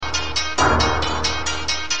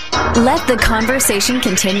Let the conversation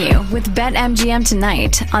continue with BetMGM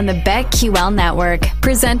tonight on the BetQL network,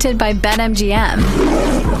 presented by BetMGM.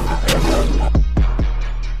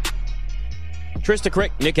 Trista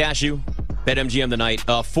Crick, Nick Ashew, BetMGM tonight.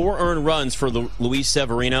 4 earned runs for Luis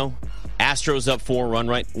Severino. Astros up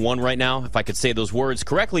 4-1 right now. If I could say those words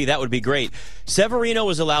correctly, that would be great. Severino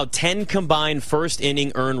has allowed 10 combined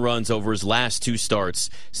first-inning earned runs over his last 2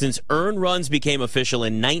 starts. Since earned runs became official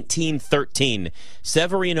in 1913,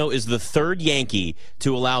 Severino is the 3rd Yankee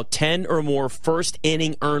to allow 10 or more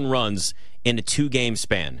first-inning earned runs in a 2-game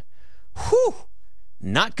span. Whew!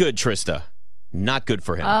 Not good, Trista. Not good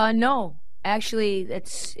for him. No. Actually,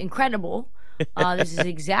 that's incredible. This is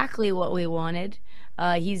exactly what we wanted.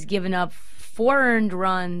 He's given up 4 earned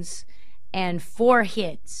runs and 4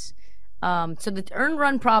 hits. So the earned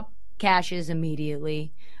run prop cashes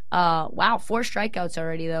immediately. Wow, 4 strikeouts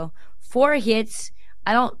already, though. 4 hits.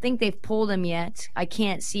 I don't think they've pulled him yet. I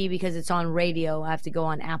can't see because it's on radio. I have to go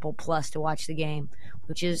on Apple Plus to watch the game,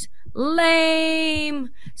 which is lame.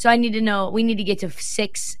 So I need to know. We need to get to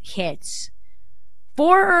 6 hits.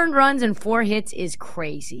 4 earned runs and 4 hits is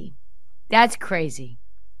crazy. That's crazy.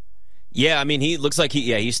 Yeah, I mean, he looks like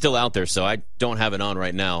he's still out there, so I don't have it on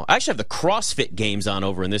right now. I actually have the CrossFit games on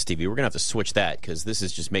over in this TV. We're going to have to switch that because this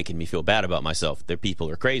is just making me feel bad about myself. Their people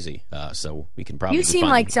are crazy, so we can probably You seem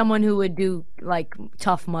like someone who would do, like,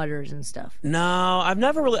 Tough Mudders and stuff. No, I've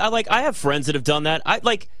never really... I have friends that have done that.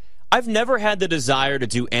 I've never had the desire to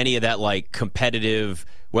do any of that, like, competitive...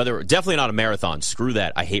 definitely not a marathon. Screw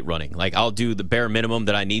that. I hate running. Like, I'll do the bare minimum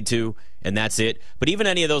that I need to, and that's it. But even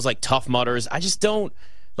any of those, like, Tough Mudders, I just don't...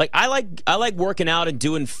 Like, I like working out and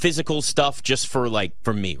doing physical stuff just for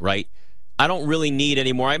me, right? I don't really need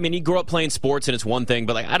any more. I mean, you grow up playing sports and it's one thing,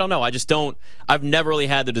 but, like, I don't know. I just don't. I've never really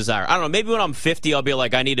had the desire. I don't know. Maybe when I'm 50, I'll be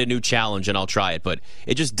like, I need a new challenge and I'll try it, but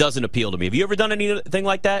it just doesn't appeal to me. Have you ever done anything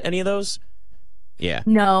like that? Any of those? Yeah.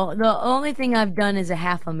 No, the only thing I've done is a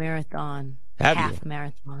half a marathon. Half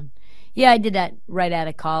marathon. Yeah, I did that right out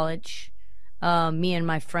of college. Me and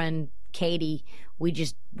my friend Katie, we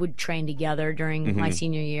just would train together during my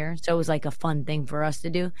senior year. So it was like a fun thing for us to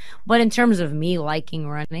do. But in terms of me liking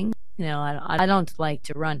running, I don't like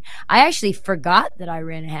to run. I actually forgot that I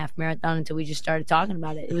ran a half marathon until we just started talking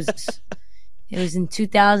about it. It was in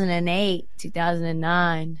 2008,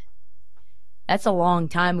 2009. That's a long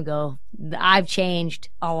time ago. I've changed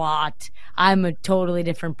a lot. I'm a totally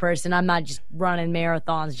different person. I'm not just running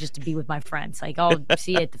marathons just to be with my friends. Like, I'll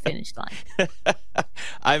see you at the finish line.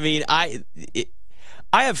 I mean, I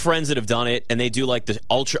have friends that have done it, and they do like the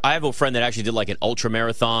ultra. I have a friend that actually did like an ultra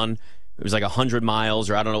marathon. It was like 100 miles,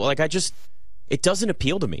 or I don't know. Like, it doesn't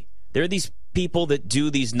appeal to me. There are these people that do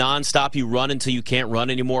these nonstop, you run until you can't run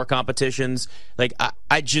anymore competitions. Like,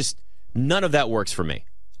 I just, none of that works for me.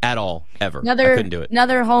 At all, ever. I couldn't do it.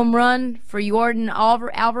 Another home run for Yordan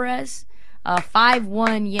Alvarez.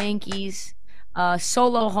 5-1 Yankees.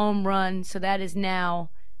 Solo home run. So that is now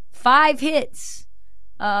 5 hits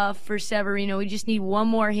for Severino. We just need 1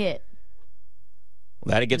 more hit.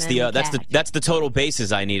 Well, that gets that's the total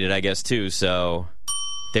bases I needed, I guess, too. So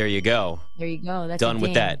there you go. There you go. That's done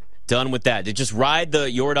with that. Done with that. To just ride the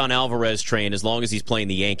Yordan Alvarez train as long as he's playing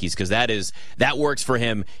the Yankees, because that works for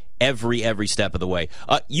him every step of the way.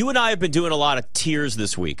 You and I have been doing a lot of tiers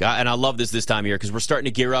this week, and I love this time of year because we're starting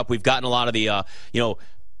to gear up. We've gotten a lot of the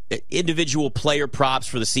individual player props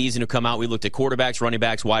for the season who come out. We looked at quarterbacks, running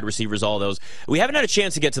backs, wide receivers, all those. We haven't had a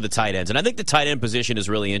chance to get to the tight ends, and I think the tight end position is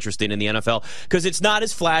really interesting in the NFL because it's not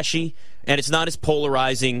as flashy and it's not as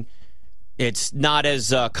polarizing. It's not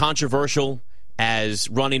as controversial as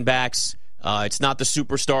running backs. It's not the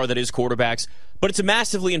superstar that is quarterbacks. But it's a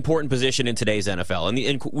massively important position in today's NFL.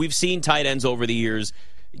 And we've seen tight ends over the years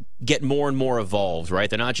get more and more evolved, right?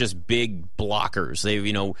 They're not just big blockers.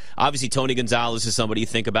 They, obviously Tony Gonzalez is somebody you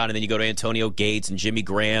think about, and then you go to Antonio Gates and Jimmy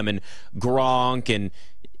Graham and Gronk. And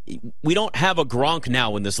we don't have a Gronk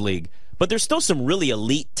now in this league. But there's still some really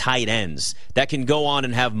elite tight ends that can go on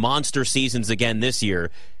and have monster seasons again this year.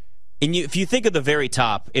 And if you think of the very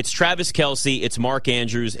top, it's Travis Kelce, it's Mark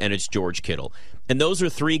Andrews, and it's George Kittle. And those are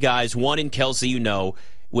 3 guys, one in Kelce,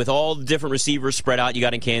 with all the different receivers spread out you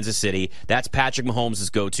got in Kansas City. That's Patrick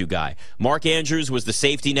Mahomes' go-to guy. Mark Andrews was the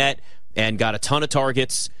safety net and got a ton of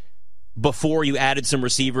targets before you added some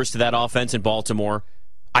receivers to that offense in Baltimore.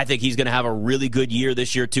 I think he's going to have a really good year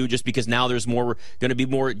this year, too, just because now there's going to be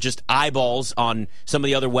more just eyeballs on some of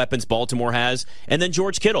the other weapons Baltimore has. And then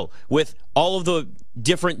George Kittle, with all of the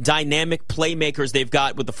different dynamic playmakers they've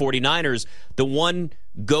got with the 49ers, the one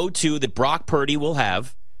go-to that Brock Purdy will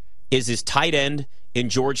have is his tight end in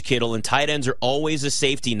George Kittle, and tight ends are always a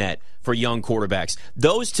safety net for young quarterbacks.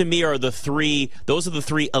 Those to me are the three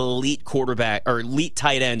elite quarterback or elite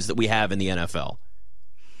tight ends that we have in the NFL.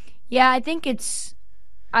 Yeah, I think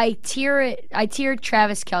I tier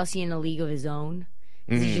Travis Kelce in a league of his own.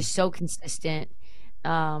 He's just so consistent.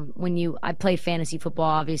 I played fantasy football,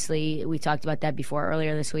 obviously. We talked about that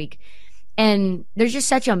earlier this week. And there's just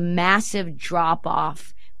such a massive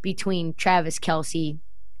drop-off between Travis Kelce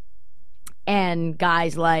and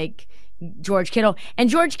guys like George Kittle. And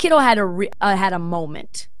George Kittle had a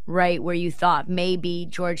moment, right, where you thought maybe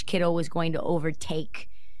George Kittle was going to overtake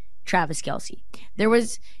Travis Kelce. There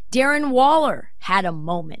was Darren Waller had a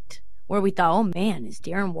moment where we thought, oh man, is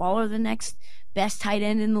Darren Waller the next best tight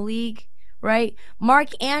end in the league, right? Mark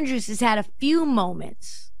Andrews has had a few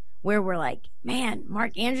moments where we're like, man,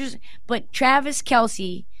 Mark Andrews, but Travis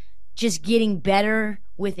Kelce just getting better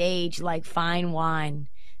with age, like fine wine,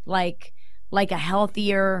 like a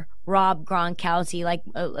healthier Rob Gronkowski,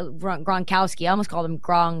 Gronkowski. I almost called him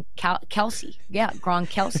Kelsey. Yeah,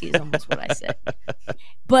 Gronkowski is almost what I said.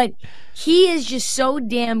 But he is just so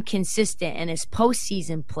damn consistent, and his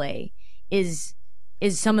postseason play is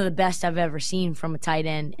some of the best I've ever seen from a tight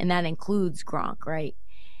end, and that includes Gronk, right?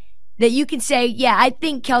 That you can say, yeah, I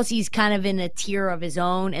think Kelsey's kind of in a tier of his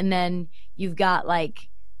own, and then you've got like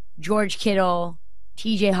George Kittle,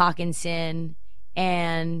 TJ Hawkinson,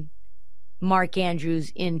 and Mark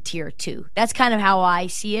Andrews in tier 2. That's kind of how I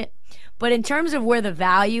see it. But in terms of where the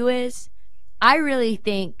value is, I really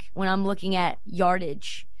think when I'm looking at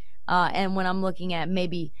yardage and when I'm looking at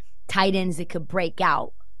maybe tight ends that could break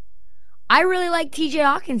out, I really like TJ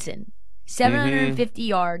Hawkinson. 750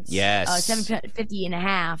 yards. Yes. 750 and a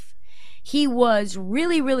half. He was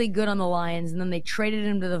really, really good on the Lions, and then they traded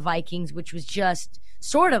him to the Vikings, which was just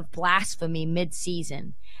sort of blasphemy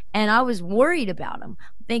mid-season. And I was worried about him,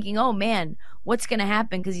 thinking, oh, man, what's going to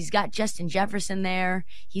happen? Because he's got Justin Jefferson there.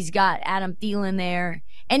 He's got Adam Thielen there.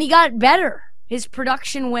 And he got better. His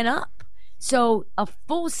production went up. So a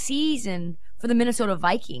full season for the Minnesota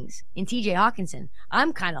Vikings in TJ Hawkinson.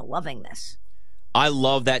 I'm kind of loving this. I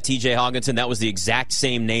love that TJ Hawkinson. That was the exact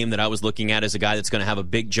same name that I was looking at as a guy that's going to have a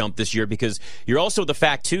big jump this year, because you're also the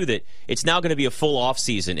fact, too, that it's now going to be a full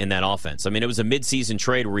offseason in that offense. I mean, it was a midseason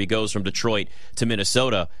trade where he goes from Detroit to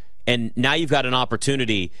Minnesota, and now you've got an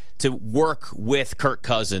opportunity to work with Kirk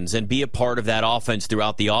Cousins and be a part of that offense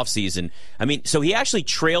throughout the offseason. I mean, so he actually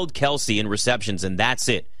trailed Kelce in receptions, and that's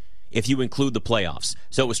it, if you include the playoffs.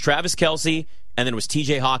 So it was Travis Kelce, and then it was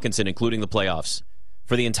TJ Hawkinson, including the playoffs,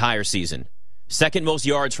 for the entire season. Second most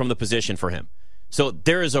yards from the position for him. So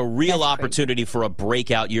there is a real opportunity for a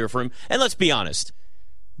breakout year for him. And let's be honest,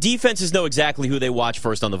 defenses know exactly who they watch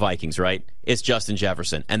first on the Vikings, right? It's Justin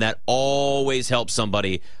Jefferson. And that always helps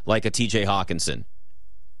somebody like a TJ Hawkinson.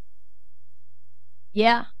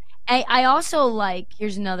 Yeah. I also like,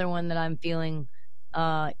 here's another one that I'm feeling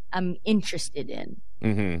I'm interested in.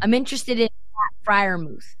 Mm-hmm. I'm interested in Pat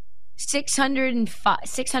Freiermuth.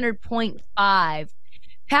 600.5.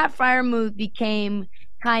 Pat Freiermuth became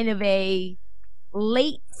kind of a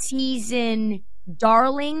late season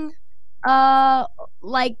darling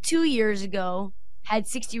like 2 years ago, had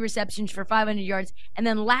 60 receptions for 500 yards, and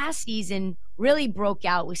then last season really broke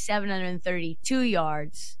out with 732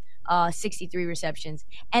 yards, 63 receptions.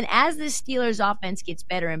 And as the Steelers offense gets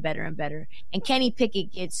better and better and better, and Kenny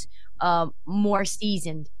Pickett gets more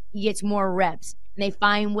seasoned, he gets more reps, and they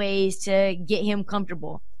find ways to get him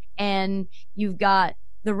comfortable. And you've got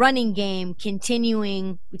the running game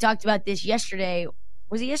continuing. We talked about this yesterday.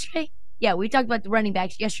 Was it yesterday? Yeah, we talked about the running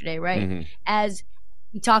backs yesterday, right? Mm-hmm. As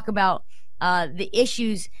we talk about the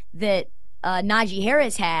issues that Najee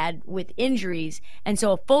Harris had with injuries. And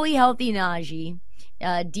so a fully healthy Najee,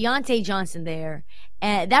 Deontay Johnson there,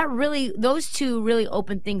 and those two really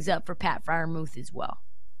opened things up for Pat Freiermuth as well.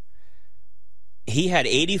 He had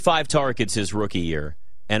 85 targets his rookie year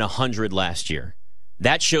and 100 last year.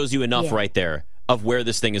 That shows you enough right there of where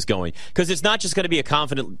this thing is going. Because it's not just going to be a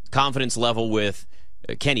confidence level with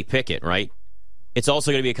Kenny Pickett, right? It's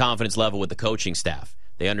also going to be a confidence level with the coaching staff.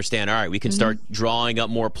 They understand, all right, we can start drawing up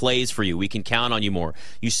more plays for you. We can count on you more.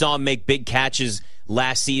 You saw him make big catches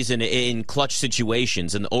last season in clutch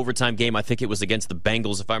situations. In the overtime game, I think it was against the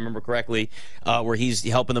Bengals, if I remember correctly, where he's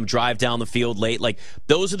helping them drive down the field late. Like,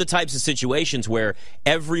 those are the types of situations where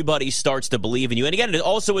everybody starts to believe in you. And again, it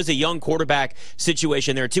also is a young quarterback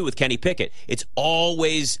situation there, too, with Kenny Pickett. It's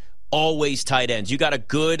always always tight ends. You got a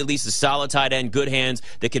good, at least a solid tight end, good hands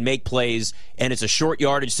that can make plays, and it's a short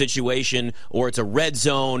yardage situation, or it's a red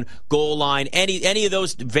zone, goal line, any of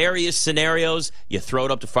those various scenarios, you throw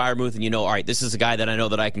it up to Freiermuth, and you know, all right, this is a guy that I know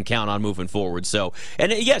that I can count on moving forward. So,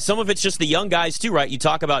 and yeah, some of it's just the young guys too, right? You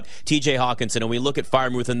talk about T.J. Hawkinson, and we look at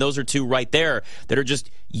Freiermuth, and those are two right there that are just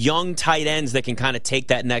young tight ends that can kind of take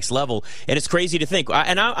that next level. And it's crazy to think.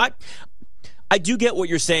 I do get what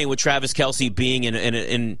you're saying with Travis Kelce being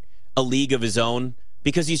in a league of his own,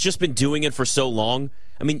 because he's just been doing it for so long.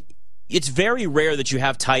 I mean, it's very rare that you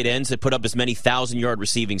have tight ends that put up as many 1,000-yard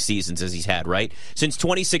receiving seasons as he's had, right? Since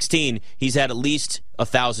 2016, he's had at least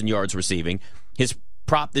 1,000 yards receiving. His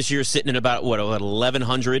prop this year is sitting at about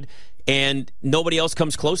 1,100, and nobody else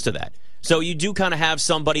comes close to that. So you do kind of have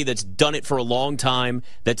somebody that's done it for a long time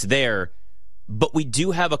that's there. But we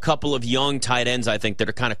do have a couple of young tight ends, I think, that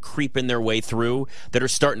are kind of creeping their way through, that are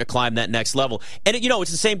starting to climb that next level. And, you know,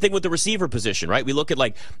 it's the same thing with the receiver position, right? We look at,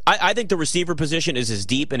 like, I think the receiver position is as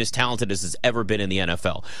deep and as talented as it's ever been in the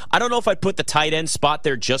NFL. I don't know if I'd put the tight end spot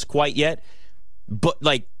there just quite yet, but,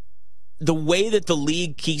 like, the way that the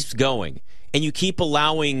league keeps going, and you keep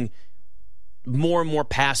allowing more and more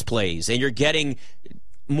pass plays, and you're getting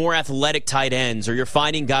more athletic tight ends, or you're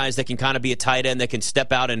finding guys that can kind of be a tight end that can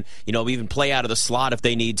step out and, you know, even play out of the slot if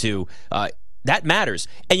they need to. That matters.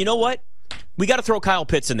 And you know what? We got to throw Kyle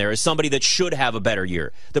Pitts in there as somebody that should have a better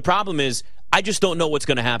year. The problem is, I just don't know what's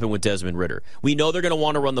going to happen with Desmond Ridder. We know they're going to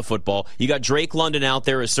want to run the football. You got Drake London out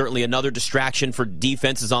there as certainly another distraction for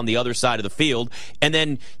defenses on the other side of the field. And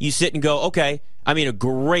then you sit and go, okay, I mean, a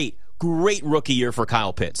great rookie year for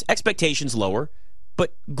Kyle Pitts. Expectations lower,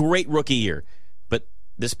 but great rookie year.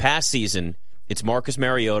 This past season, it's Marcus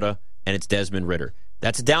Mariota and it's Desmond Ridder.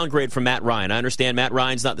 That's a downgrade from Matt Ryan. I understand Matt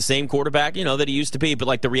Ryan's not the same quarterback, you know, that he used to be, but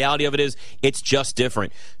like the reality of it is, it's just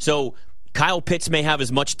different. So Kyle Pitts may have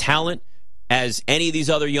as much talent as any of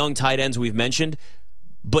these other young tight ends we've mentioned,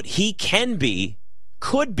 but he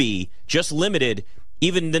could be just limited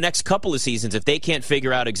even the next couple of seasons if they can't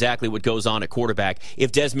figure out exactly what goes on at quarterback,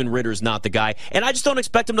 if Desmond Ridder's not the guy. And I just don't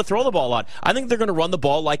expect him to throw the ball a lot. I think they're going to run the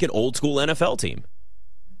ball like an old school NFL team.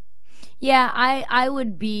 Yeah, I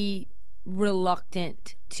would be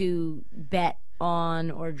reluctant to bet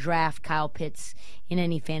on or draft Kyle Pitts in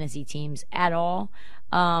any fantasy teams at all.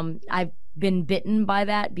 I've been bitten by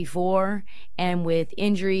that before, and with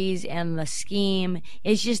injuries and the scheme,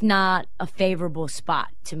 it's just not a favorable spot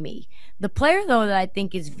to me. The player, though, that I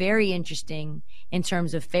think is very interesting in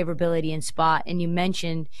terms of favorability and spot, and you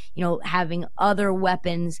mentioned, you know, having other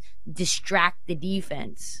weapons distract the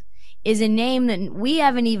defense, is a name that we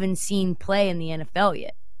haven't even seen play in the NFL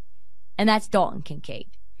yet, and that's Dalton Kincaid.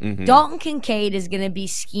 Mm-hmm. Dalton Kincaid is going to be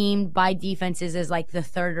schemed by defenses as like the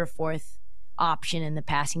third or fourth option in the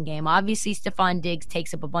passing game. Obviously, Stephon Diggs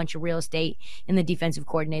takes up a bunch of real estate in the defensive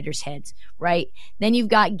coordinator's heads, right? Then you've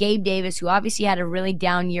got Gabe Davis, who obviously had a really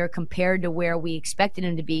down year compared to where we expected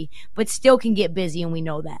him to be, but still can get busy, and we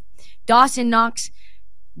know that. Dawson Knox,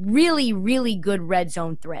 really, really good red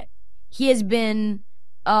zone threat. He has been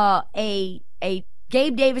Gabe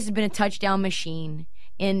Davis has been a touchdown machine,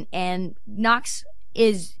 and Knox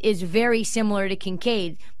is very similar to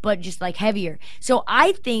Kincaid, but just like heavier. So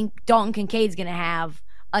I think Dalton Kincaid's going to have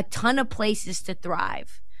a ton of places to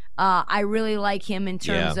thrive. I really like him in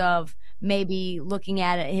terms of maybe looking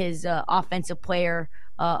at his offensive player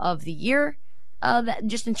of the year. That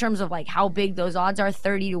just in terms of like how big those odds are,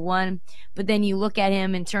 30-1. But then you look at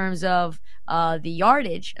him in terms of the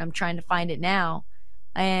yardage. I'm trying to find it now.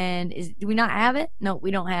 And do we not have it? No,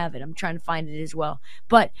 we don't have it. I'm trying to find it as well.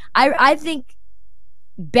 But I think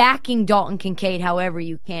backing Dalton Kincaid however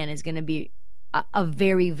you can is going to be a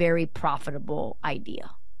very, very profitable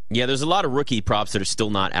idea. Yeah, there's a lot of rookie props that are still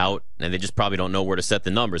not out, and they just probably don't know where to set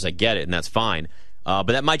the numbers. I get it, and that's fine. But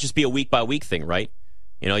that might just be a week-by-week thing, right?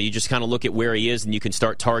 You know, you just kind of look at where he is, and you can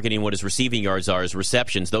start targeting what his receiving yards are, his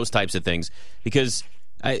receptions, those types of things. Because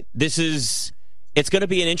it's going to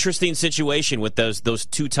be an interesting situation with those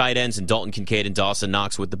two tight ends and Dalton Kincaid and Dawson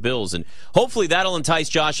Knox with the Bills. And hopefully that'll entice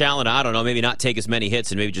Josh Allen. I don't know, maybe not take as many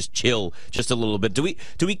hits and maybe just chill just a little bit. Do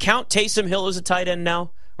we count Taysom Hill as a tight end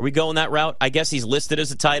now? Are we going that route? I guess he's listed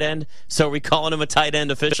as a tight end, so are we calling him a tight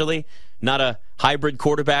end officially? Not a hybrid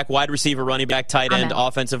quarterback, wide receiver, running back, tight end,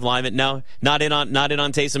 offensive lineman? No? Not in on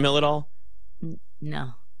Taysom Hill at all?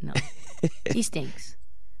 No. He stinks.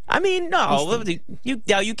 I mean, no,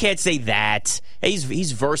 you can't say that.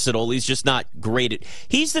 He's versatile. He's just not great at.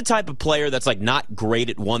 He's the type of player that's like not great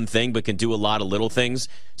at one thing, but can do a lot of little things.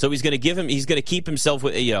 So he's going to keep himself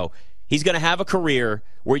with, you know, he's going to have a career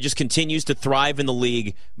where he just continues to thrive in the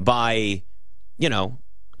league by, you know,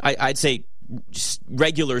 I'd say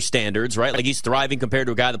regular standards, right? Like he's thriving compared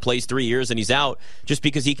to a guy that plays 3 years and he's out just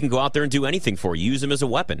because he can go out there and do anything for you. Use him as a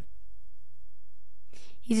weapon.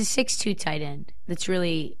 He's a 6'2" tight end that's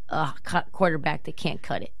really a quarterback that can't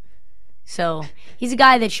cut it. So he's a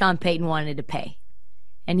guy that Sean Payton wanted to pay,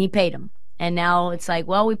 and he paid him. And now it's like,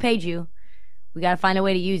 well, we paid you. We got to find a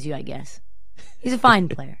way to use you, I guess. He's a fine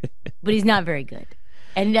player, but he's not very good,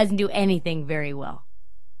 and he doesn't do anything very well.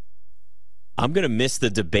 I'm going to miss the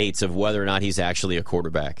debates of whether or not he's actually a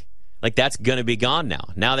quarterback. Like, that's going to be gone now.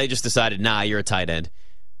 Now they just decided, nah, you're a tight end.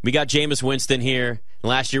 We got Jameis Winston here.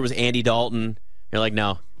 Last year was Andy Dalton. You're like,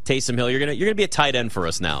 no, Taysom Hill, you're gonna be a tight end for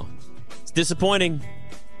us now. It's disappointing.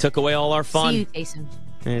 Took away all our fun. See you, Taysom.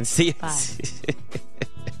 And see.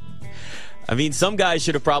 I mean, some guys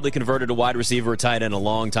should have probably converted a wide receiver or tight end a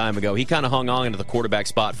long time ago. He kind of hung on into the quarterback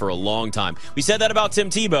spot for a long time. We said that about Tim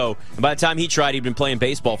Tebow, and by the time he tried, he'd been playing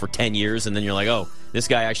baseball for 10 years, and then you're like, oh, this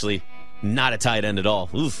guy actually not a tight end at all.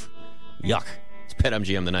 Oof. Yuck. It's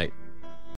BetMGM tonight.